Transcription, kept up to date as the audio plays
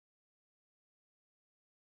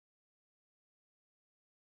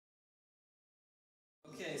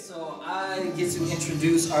So I get to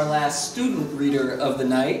introduce our last student reader of the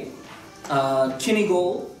night, Kenny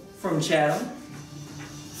Gould from Chatham.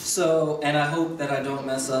 So, and I hope that I don't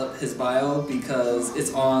mess up his bio because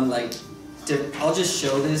it's on like, I'll just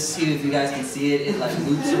show this, see if you guys can see it. It like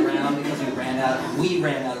loops around because we ran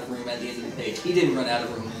out of room at the end of the page. He didn't run out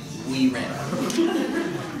of room, we ran out of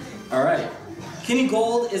room. All right. Kenny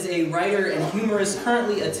Gould is a writer and humorist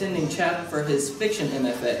currently attending Chatham for his fiction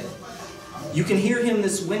MFA. You can hear him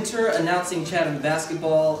this winter announcing Chatham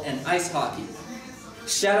basketball and ice hockey.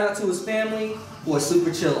 Shout out to his family, who are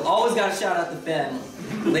super chill. Always gotta shout out the family.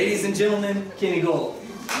 Ladies and gentlemen, Kenny Gould.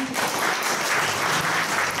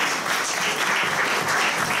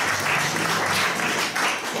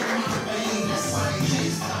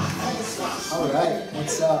 All right,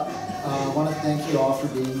 what's up? I want to thank you all for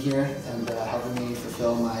being here and helping me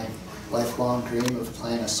fulfill my lifelong dream of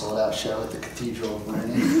playing a sold-out show at the Cathedral of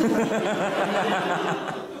Learning.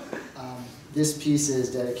 This piece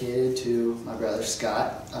is dedicated to my brother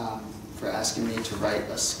Scott for asking me to write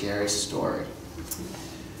a scary story.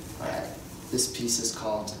 All right, this piece is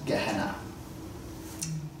called Gehenna.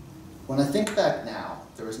 When I think back now,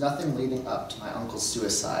 there was nothing leading up to my uncle's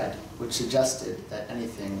suicide which suggested that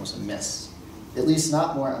anything was amiss, at least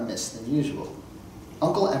not more amiss than usual.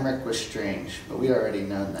 Uncle Emmerich was strange, but we already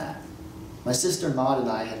known that. My sister Maud and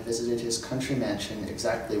I had visited his country mansion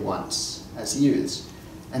exactly once, as youths,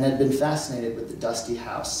 and had been fascinated with the dusty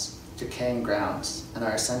house, decaying grounds, and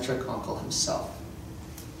our eccentric uncle himself.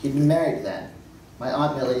 He'd been married then. My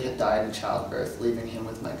Aunt Millie had died in childbirth, leaving him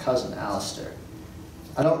with my cousin Alistair.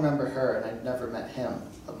 I don't remember her, and I'd never met him,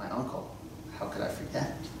 but my uncle. How could I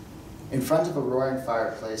forget? In front of a roaring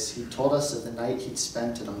fireplace, he told us of the night he'd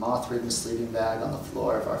spent in a moth-ridden sleeping bag on the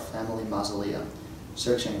floor of our family mausoleum,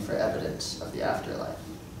 searching for evidence of the afterlife.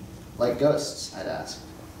 Like ghosts, I'd asked.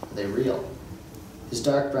 Are they real? His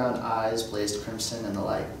dark brown eyes blazed crimson in the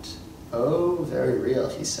light. Oh, very real,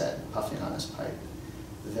 he said, puffing on his pipe.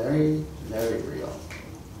 Very, very real.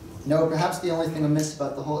 No, perhaps the only thing amiss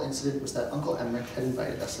about the whole incident was that Uncle Emmerich had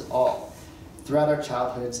invited us at all. Throughout our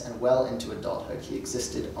childhoods and well into adulthood, he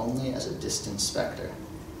existed only as a distant specter.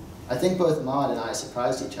 I think both Maud and I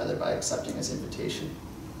surprised each other by accepting his invitation.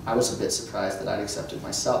 I was a bit surprised that I'd accepted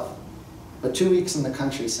myself. But 2 weeks in the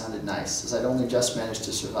country sounded nice, as I'd only just managed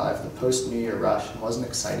to survive the post-New Year rush and wasn't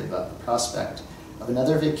excited about the prospect of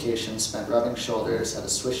another vacation spent rubbing shoulders at a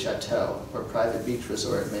Swiss chateau or private beach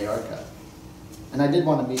resort in Majorca. And I did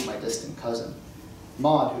want to meet my distant cousin.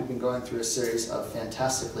 Maud, who'd been going through a series of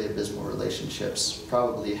fantastically abysmal relationships,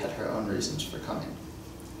 probably had her own reasons for coming.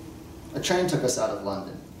 A train took us out of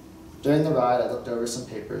London. During the ride, I looked over some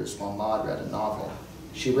papers while Maud read a novel.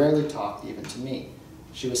 She rarely talked even to me.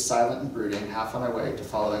 She was silent and brooding, half on her way to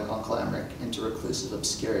following Uncle Emmerich into reclusive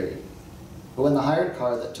obscurity. But when the hired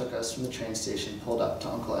car that took us from the train station pulled up to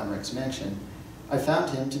Uncle Emmerich's mansion, I found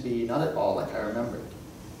him to be not at all like I remembered.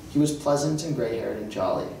 He was pleasant and gray-haired and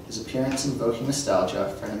jolly, his appearance invoking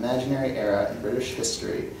nostalgia for an imaginary era in British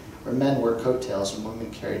history where men wore coattails and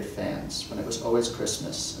women carried fans, when it was always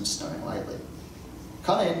Christmas and snowing lightly.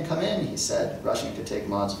 Come in, he said, rushing to take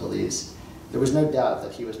Maud's valise. There was no doubt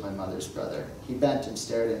that he was my mother's brother. He bent and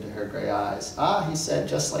stared into her gray eyes. Ah, he said,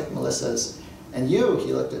 just like Melissa's. And you,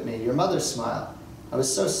 he looked at me, your mother's smile. I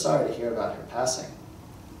was so sorry to hear about her passing.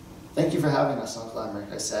 Thank you for having us, Uncle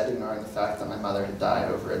Emmerich, I said, ignoring the fact that my mother had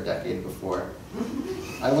died over a decade before.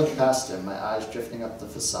 I looked past him, my eyes drifting up the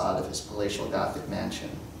facade of his palatial Gothic mansion.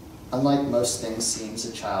 Unlike most things seen as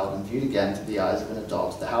a child and viewed again through the eyes of an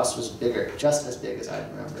adult, the house was bigger, just as big as I'd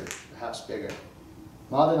remembered, perhaps bigger.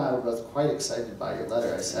 Maud and I were both quite excited by your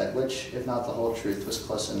letter, I said, which, if not the whole truth, was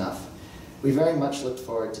close enough. We very much looked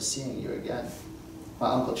forward to seeing you again. My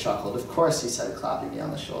uncle chuckled. Of course, he said, clapping me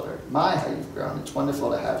on the shoulder. My, how you've grown. It's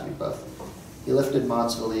wonderful to have you both. He lifted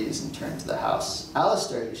Maud's valise and turned to the house.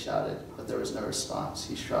 Alistair, he shouted, but there was no response.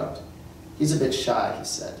 He shrugged. He's a bit shy, he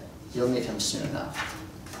said. You'll meet him soon enough.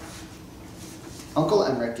 Uncle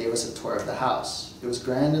Emmerich gave us a tour of the house. It was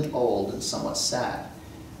grand and old and somewhat sad.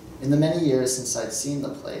 In the many years since I'd seen the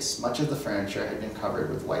place, much of the furniture had been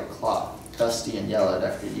covered with white cloth, dusty and yellowed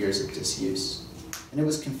after years of disuse. And it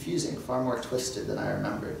was confusing, far more twisted than I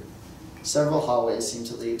remembered. Several hallways seemed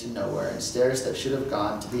to lead to nowhere, and stairs that should have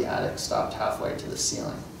gone to the attic stopped halfway to the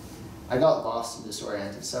ceiling. I got lost and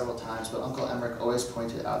disoriented several times, but Uncle Emmerich always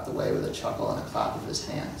pointed out the way with a chuckle and a clap of his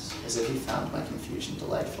hands, as if he found my confusion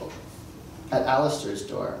delightful. At Alistair's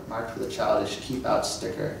door, marked with a childish keep out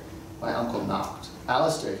sticker, my uncle knocked.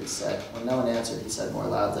 Alistair, he said. When no one answered, he said more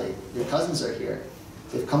loudly, your cousins are here.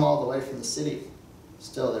 They've come all the way from the city.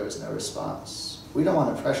 Still, there was no response. We don't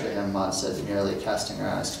want to pressure him, Maud said demurely, casting her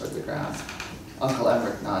eyes toward the ground. Uncle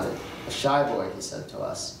Emmerich nodded. A shy boy, he said to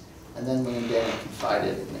us, and then leaned in and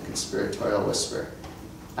confided in a conspiratorial whisper,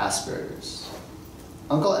 Asperger's.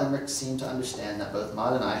 Uncle Emmerich seemed to understand that both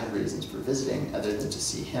Maud and I had reasons for visiting other than to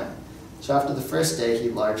see him, so after the first day he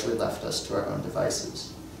largely left us to our own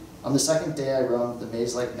devices. On the second day I roamed the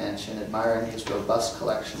maze-like mansion, admiring his robust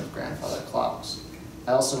collection of grandfather clocks.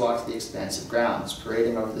 I also walked the expansive grounds,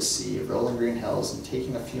 parading over the sea of rolling green hills and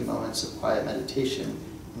taking a few moments of quiet meditation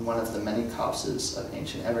in one of the many copses of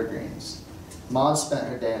ancient evergreens. Maud spent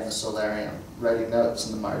her day in the solarium, writing notes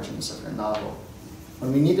in the margins of her novel.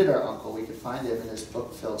 When we needed our uncle, we could find him in his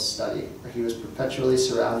book-filled study, where he was perpetually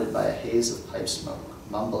surrounded by a haze of pipe smoke,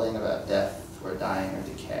 mumbling about death or dying or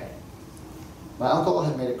decay. My uncle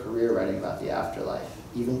had made a career writing about the afterlife,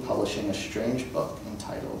 even publishing a strange book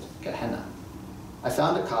entitled Gehenna. I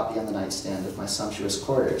found a copy on the nightstand of my sumptuous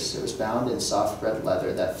quarters. It was bound in soft red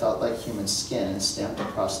leather that felt like human skin and stamped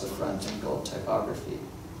across the front in gold typography.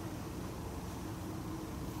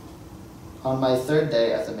 On my third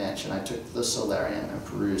day at the mansion, I took to the solarium and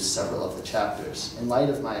perused several of the chapters. In light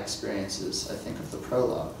of my experiences, I think of the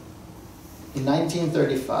prologue. In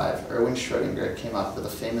 1935, Erwin Schrödinger came up with a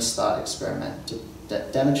famous thought experiment to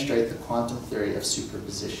demonstrate the quantum theory of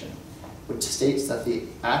superposition, which states that the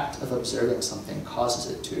act of observing something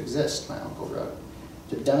causes it to exist, my uncle wrote.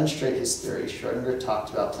 To demonstrate his theory, Schrödinger talked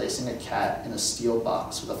about placing a cat in a steel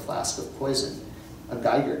box with a flask of poison, a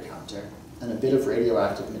Geiger counter, and a bit of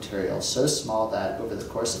radioactive material so small that, over the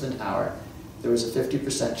course of an hour, there was a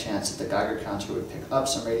 50% chance that the Geiger counter would pick up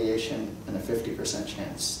some radiation and a 50%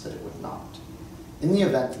 chance that it would not. In the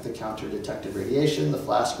event that the counter detected radiation, the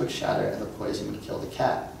flask would shatter and the poison would kill the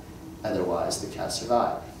cat. Otherwise, the cat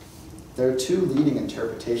survived. There are two leading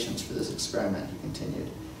interpretations for this experiment, he continued.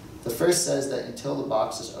 The first says that until the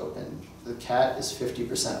box is opened, the cat is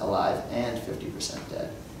 50% alive and 50%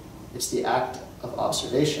 dead. It's the act of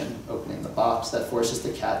observation, opening the box, that forces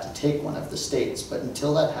the cat to take one of the states, but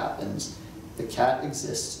until that happens, the cat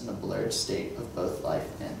exists in a blurred state of both life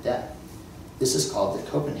and death. This is called the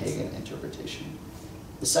Copenhagen interpretation.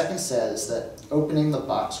 The second says that opening the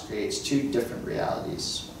box creates two different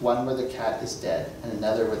realities, one where the cat is dead and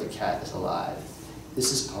another where the cat is alive.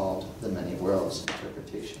 This is called the many worlds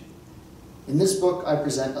interpretation. In this book, I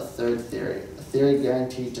present a third theory, a theory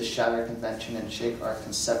guaranteed to shatter convention and shake our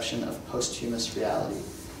conception of posthumous reality.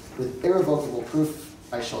 With irrevocable proof,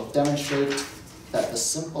 I shall demonstrate that the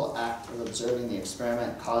simple act of observing the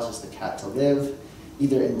experiment causes the cat to live,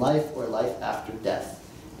 either in life or life after death.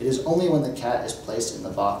 It is only when the cat is placed in the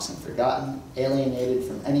box and forgotten, alienated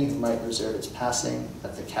from any who might observe its passing,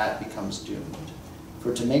 that the cat becomes doomed.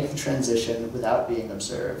 For to make the transition without being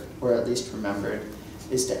observed, or at least remembered,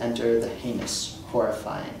 is to enter the heinous,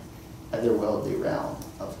 horrifying, otherworldly realm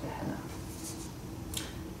of Gehenna.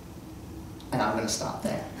 And I'm going to stop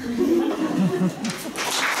there.